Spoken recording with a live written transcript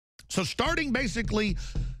So starting basically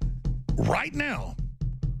right now,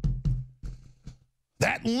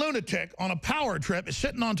 that lunatic on a power trip is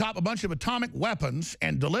sitting on top of a bunch of atomic weapons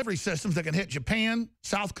and delivery systems that can hit Japan,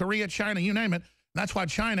 South Korea, China, you name it. And that's why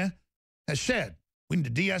China has said, we need to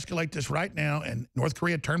de-escalate this right now, and North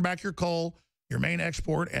Korea, turn back your coal, your main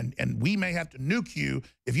export, and we may have to nuke you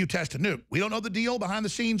if you test a nuke. We don't know the deal behind the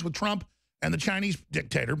scenes with Trump and the Chinese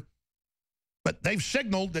dictator, but they've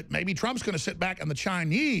signaled that maybe Trump's going to sit back and the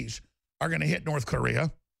Chinese are going to hit North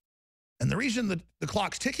Korea. And the reason that the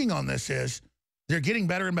clock's ticking on this is they're getting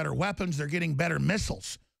better and better weapons. They're getting better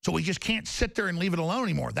missiles. So we just can't sit there and leave it alone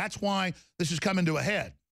anymore. That's why this is coming to a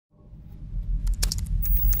head.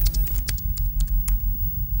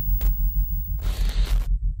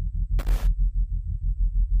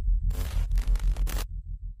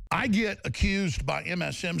 I get accused by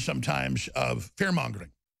MSM sometimes of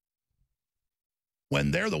fear-mongering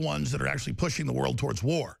when they're the ones that are actually pushing the world towards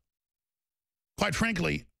war. Quite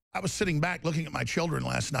frankly, I was sitting back looking at my children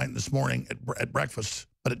last night and this morning at breakfast,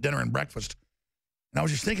 but at dinner and breakfast, and I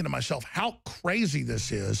was just thinking to myself how crazy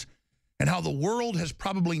this is and how the world has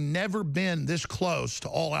probably never been this close to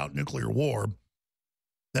all-out nuclear war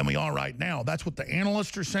than we are right now. That's what the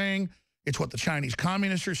analysts are saying. It's what the Chinese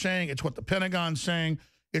communists are saying. It's what the Pentagon's saying.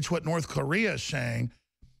 It's what North Korea is saying.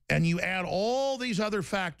 And you add all these other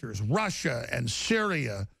factors, Russia and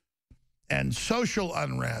Syria and social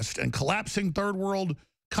unrest and collapsing third world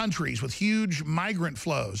countries with huge migrant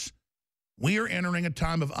flows. We are entering a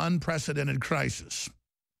time of unprecedented crisis.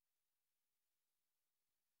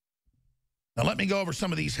 Now, let me go over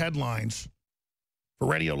some of these headlines for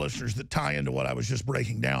radio listeners that tie into what I was just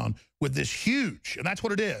breaking down with this huge, and that's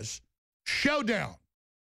what it is, showdown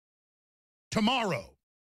tomorrow.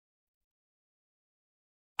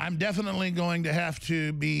 I'm definitely going to have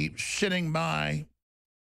to be sitting by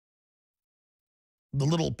the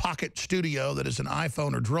little pocket studio that is an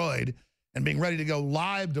iPhone or Droid and being ready to go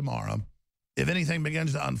live tomorrow if anything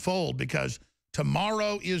begins to unfold, because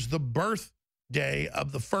tomorrow is the birthday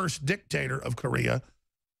of the first dictator of Korea,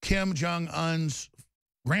 Kim Jong-un's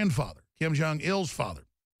grandfather, Kim Jong-il's father.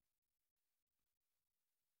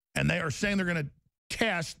 And they are saying they're going to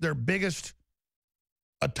test their biggest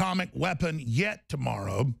atomic weapon yet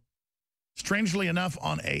tomorrow. Strangely enough,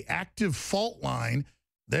 on an active fault line,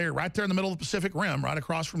 they're right there in the middle of the Pacific Rim, right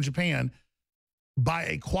across from Japan, by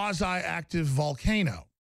a quasi-active volcano.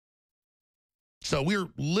 So we're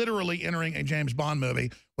literally entering a James Bond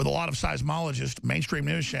movie with a lot of seismologists, mainstream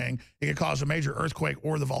news saying it could cause a major earthquake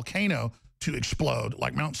or the volcano to explode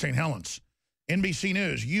like Mount St. Helens. NBC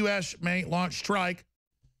News, U.S. may launch strike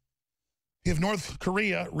if North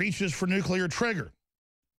Korea reaches for nuclear trigger.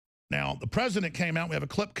 Now, the president came out. We have a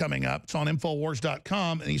clip coming up. It's on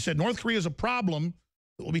Infowars.com. And he said, North Korea is a problem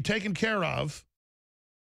that will be taken care of.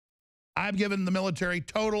 I've given the military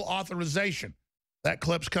total authorization. That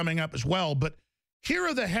clip's coming up as well. But here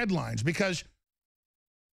are the headlines, because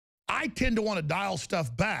I tend to want to dial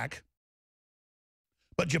stuff back.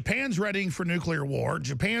 But Japan's readying for nuclear war.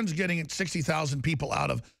 Japan's getting 60,000 people out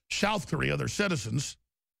of South Korea, their citizens.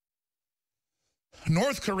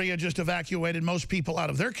 North Korea just evacuated most people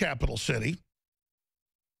out of their capital city.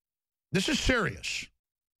 This is serious.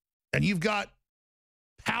 And you've got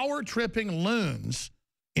power-tripping loons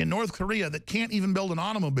in North Korea that can't even build an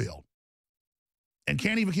automobile and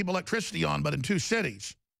can't even keep electricity on but in 2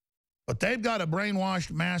 cities. But they've got a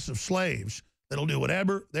brainwashed mass of slaves that'll do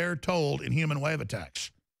whatever they're told in human wave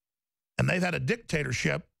attacks. And they've had a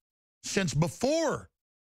dictatorship since before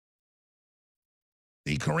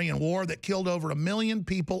the Korean War that killed over 1 million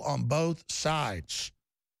people on both sides.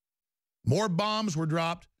 More bombs were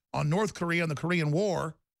dropped on North Korea in the Korean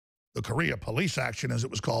War, the Korea Police Action as it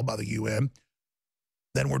was called by the UN,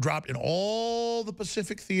 than were dropped in all the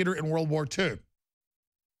Pacific Theater in World War II.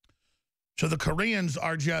 So the Koreans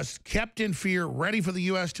are just kept in fear, ready for the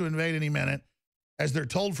U.S. to invade any minute, as they're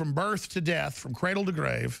told from birth to death, from cradle to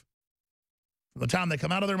grave, from the time they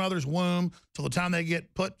come out of their mother's womb till the time they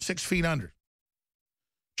get put 6 feet under.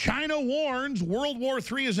 China warns World War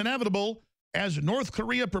III is inevitable as North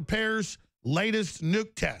Korea prepares latest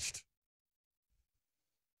nuke test.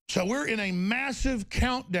 So we're in a massive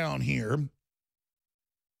countdown here.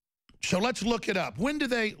 So let's look it up. When do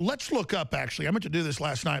they, let's look up actually. I meant to do this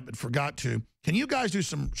last night but forgot to. Can you guys do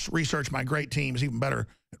some research? My great team is even better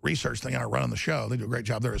at research than I run on the show. They do a great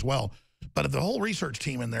job there as well. But if the whole research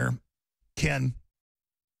team in there can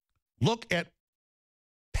look at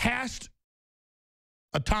past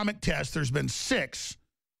atomic tests, there's been 6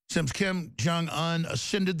 since Kim Jong-un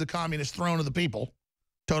ascended the communist throne of the people.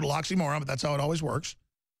 Total oxymoron, but that's how it always works.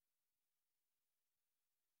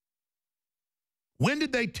 When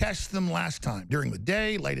did they test them last time? During the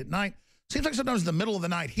day, late at night? Seems like sometimes in the middle of the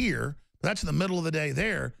night here, but that's in the middle of the day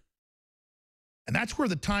there. And that's where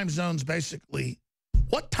the time zones basically,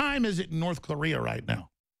 what time is it in North Korea right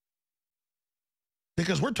now?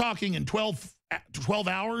 Because we're talking in 12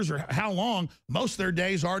 hours or how long, most of their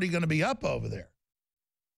days already going to be up over there.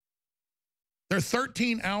 They're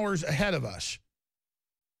 13 hours ahead of us.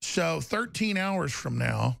 So 13 hours from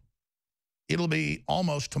now, it'll be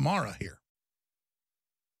almost tomorrow here.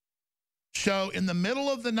 So in the middle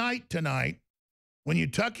of the night tonight, when you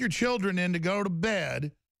tuck your children in to go to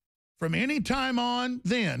bed, from any time on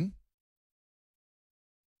then,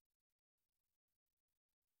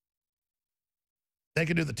 they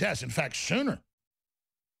could do the test. In fact, sooner.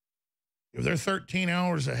 If they're 13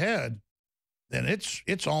 hours ahead, then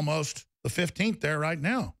it's almost the 15th there right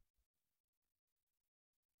now.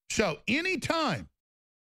 So any time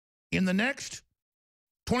in the next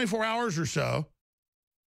 24 hours or so,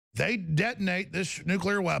 they detonate this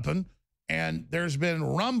nuclear weapon, and there's been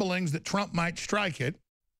rumblings that Trump might strike it.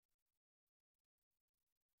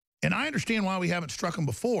 And I understand why we haven't struck them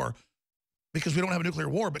before, because we don't have a nuclear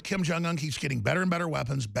war, but Kim Jong-un keeps getting better and better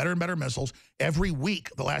weapons, better and better missiles. Every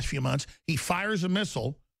week the last few months, he fires a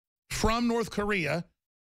missile from North Korea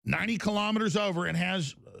 90 kilometers over and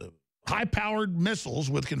has high-powered missiles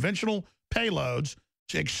with conventional payloads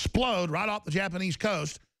to explode right off the Japanese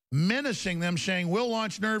coast, menacing them, saying, we'll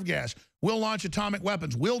launch nerve gas, we'll launch atomic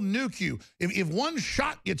weapons, we'll nuke you. If one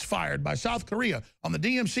shot gets fired by South Korea on the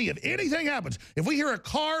DMZ, if anything happens, if we hear a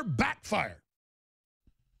car backfire,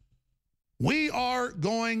 we are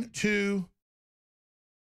going to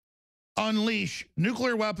unleash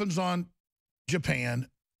nuclear weapons on Japan,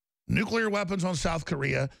 nuclear weapons on South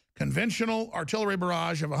Korea, conventional artillery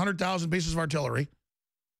barrage of 100,000 pieces of artillery.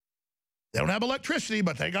 They don't have electricity,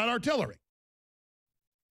 but they got artillery.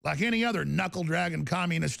 Like any other knuckle-dragging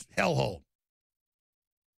communist hellhole.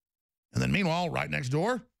 And then meanwhile, right next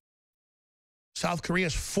door, South Korea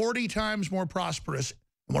is 40 times more prosperous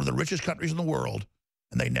and one of the richest countries in the world,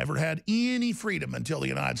 and they never had any freedom until the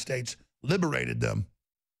United States liberated them.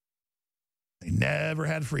 They never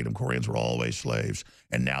had freedom. Koreans were always slaves.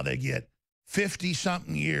 And now they get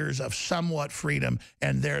 50-something years of somewhat freedom,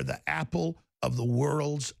 and they're the apple of the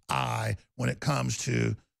world's eye when it comes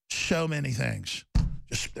to so many things.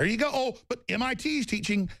 Just there you go. Oh, but MIT's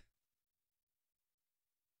teaching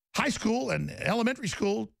high school and elementary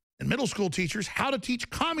school and middle school teachers how to teach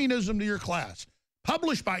communism to your class.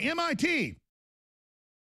 Published by MIT.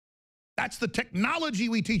 That's the technology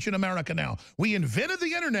we teach in America now. We invented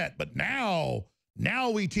the internet, but now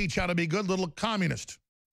we teach how to be good little communists.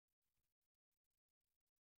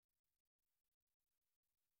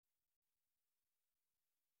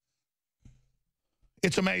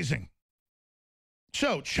 It's amazing.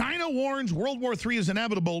 So, China warns World War III is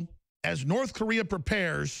inevitable as North Korea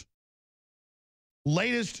prepares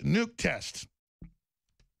latest nuke test.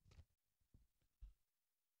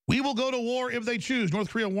 We will go to war if they choose. North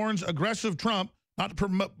Korea warns aggressive Trump not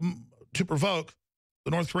to provoke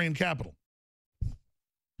the North Korean capital.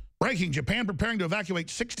 Breaking, Japan preparing to evacuate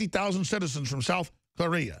 60,000 citizens from South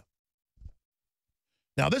Korea.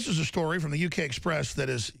 Now, this is a story from the UK Express that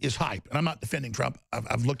is hype, and I'm not defending Trump.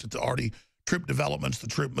 I've looked at the already troop developments, the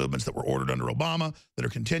troop movements that were ordered under Obama that are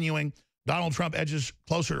continuing. Donald Trump edges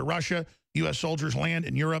closer to Russia. U.S. soldiers land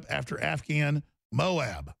in Europe after Afghan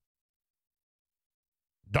Moab.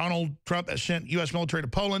 Donald Trump has sent U.S. military to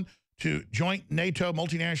Poland to joint NATO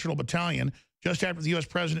multinational battalion just after the U.S.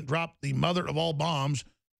 president dropped the mother of all bombs,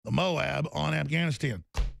 the Moab, on Afghanistan.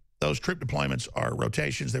 Those troop deployments are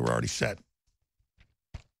rotations. They were already set.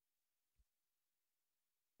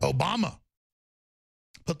 Obama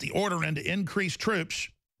put the order in to increase troops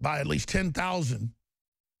by at least 10,000 in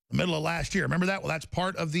the middle of last year. Remember that? Well, that's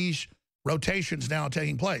part of these rotations now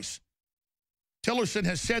taking place. Tillerson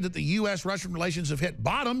has said that the U.S.-Russian relations have hit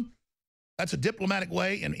bottom. That's a diplomatic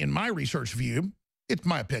way, in my research view, it's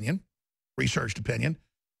my opinion, researched opinion,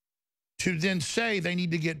 to then say they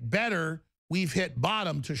need to get better. We've hit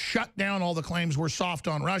bottom, to shut down all the claims we're soft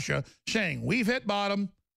on Russia, saying we've hit bottom,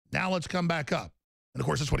 now let's come back up. And, of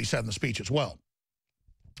course, that's what he said in the speech as well.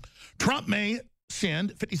 Trump may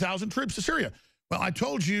send 50,000 troops to Syria. Well, I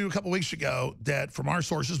told you a couple weeks ago that from our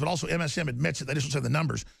sources, but also MSM admits it, they just don't say the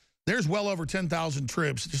numbers, there's well over 10,000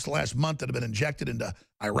 troops just the last month that have been injected into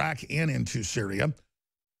Iraq and into Syria.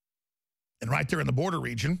 And right there in the border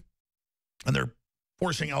region, and they're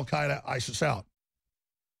forcing al-Qaeda, ISIS out.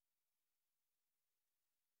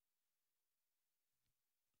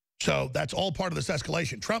 So that's all part of this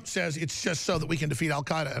escalation. Trump says it's just so that we can defeat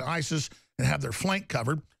al-Qaeda and ISIS and have their flank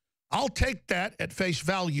covered. I'll take that at face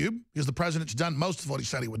value because the president's done most of what he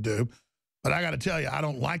said he would do. But I got to tell you, I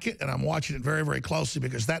don't like it, and I'm watching it very, very closely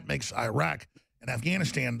because that makes Iraq and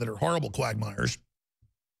Afghanistan, that are horrible quagmires.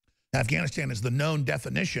 Afghanistan is the known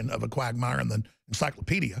definition of a quagmire in the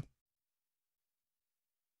encyclopedia.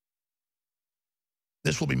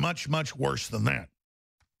 This will be much, much worse than that.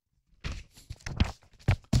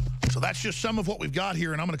 So that's just some of what we've got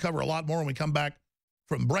here, and I'm going to cover a lot more when we come back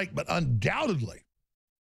from break. But undoubtedly,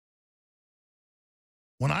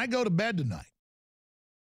 when I go to bed tonight,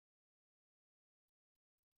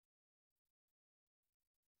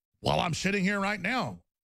 while I'm sitting here right now,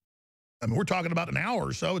 I mean, we're talking about an hour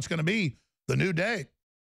or so, it's going to be the new day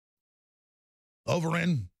over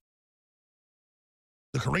in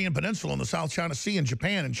the Korean Peninsula and the South China Sea and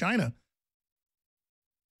Japan and China.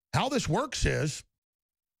 How this works is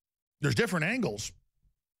there's different angles,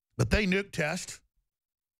 but they nuke test,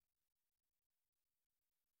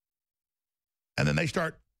 and then they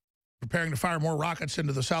start preparing to fire more rockets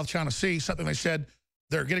into the South China Sea, something they said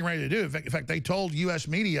they're getting ready to do. In fact, they told U.S.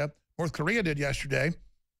 media, North Korea did yesterday,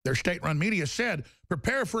 their state-run media said,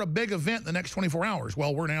 prepare for a big event in the next 24 hours.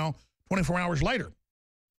 Well, we're now 24 hours later.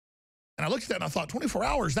 And I looked at that and I thought, 24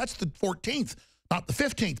 hours, that's the 14th, not the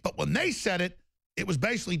 15th. But when they said it, it was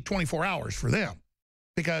basically 24 hours for them.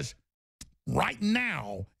 Because right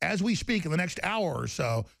now, as we speak in the next hour or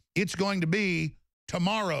so, it's going to be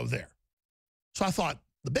tomorrow there. So I thought,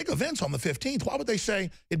 the big event's on the 15th. Why would they say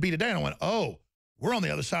it'd be today? And I went, oh, we're on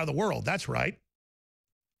the other side of the world. That's right.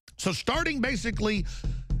 So starting basically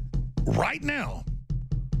right now,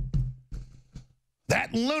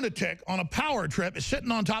 that lunatic on a power trip is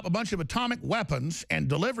sitting on top of a bunch of atomic weapons and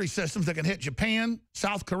delivery systems that can hit Japan,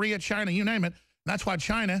 South Korea, China, you name it. And that's why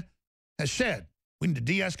China has said, we need to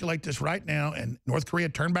de-escalate this right now, and North Korea,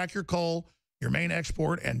 turn back your coal, your main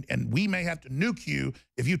export, and we may have to nuke you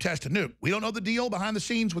if you test a nuke. We don't know the deal behind the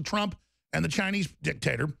scenes with Trump and the Chinese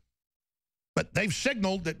dictator, but they've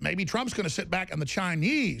signaled that maybe Trump's going to sit back and the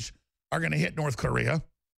Chinese are going to hit North Korea.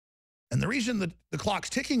 And the reason that the clock's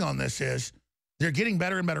ticking on this is they're getting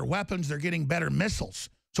better and better weapons. They're getting better missiles.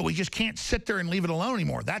 So we just can't sit there and leave it alone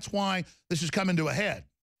anymore. That's why this is coming to a head.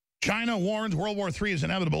 China warns World War III is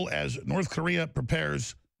inevitable as North Korea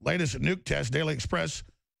prepares latest nuke test. Daily Express,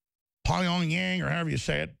 Pyongyang, or however you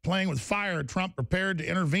say it, playing with fire. Trump prepared to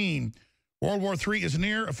intervene. World War III is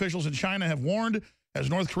near. Officials in China have warned as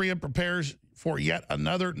North Korea prepares for yet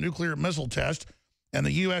another nuclear missile test. And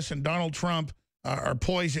the U.S. and Donald Trump are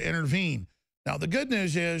poised to intervene. Now, the good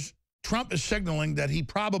news is Trump is signaling that he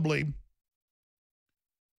probably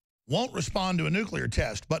won't respond to a nuclear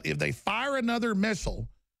test. But if they fire another missile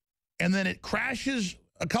and then it crashes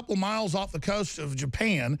a couple miles off the coast of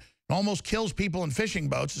Japan and almost kills people in fishing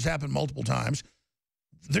boats, has happened multiple times,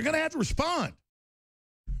 they're going to have to respond.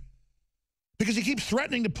 Because he keeps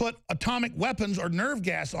threatening to put atomic weapons or nerve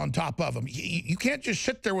gas on top of them. You can't just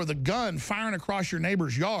sit there with a gun firing across your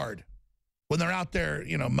neighbor's yard when they're out there,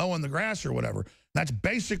 you know, mowing the grass or whatever. That's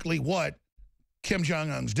basically what Kim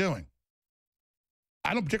Jong-un's doing.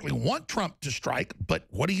 I don't particularly want Trump to strike, but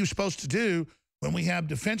what are you supposed to do when we have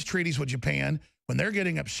defense treaties with Japan, when they're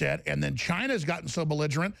getting upset, and then China's gotten so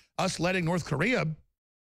belligerent, us letting North Korea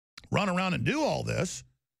run around and do all this,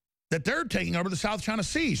 that they're taking over the South China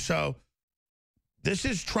Sea. So this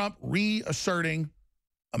is Trump reasserting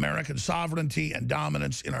American sovereignty and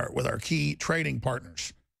dominance in with our key trading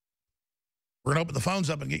partners. We're going to open the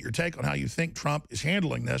phones up and get your take on how you think Trump is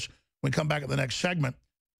handling this when we come back at the next segment.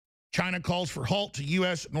 China calls for halt to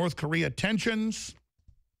U.S.-North Korea tensions.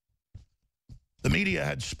 The media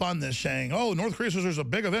had spun this saying, oh, North Korea says there's a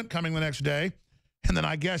big event coming the next day. And then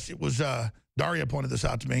I guess it was, Daria pointed this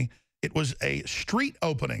out to me, it was a street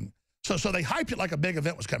opening. So they hyped it like a big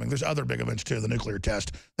event was coming. There's other big events, too, the nuclear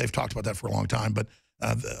test. They've talked about that for a long time. But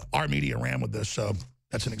our media ran with this, so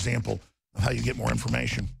that's an example of how you get more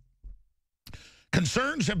information.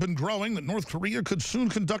 Concerns have been growing that North Korea could soon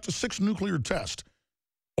conduct a sixth nuclear test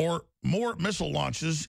or more missile launches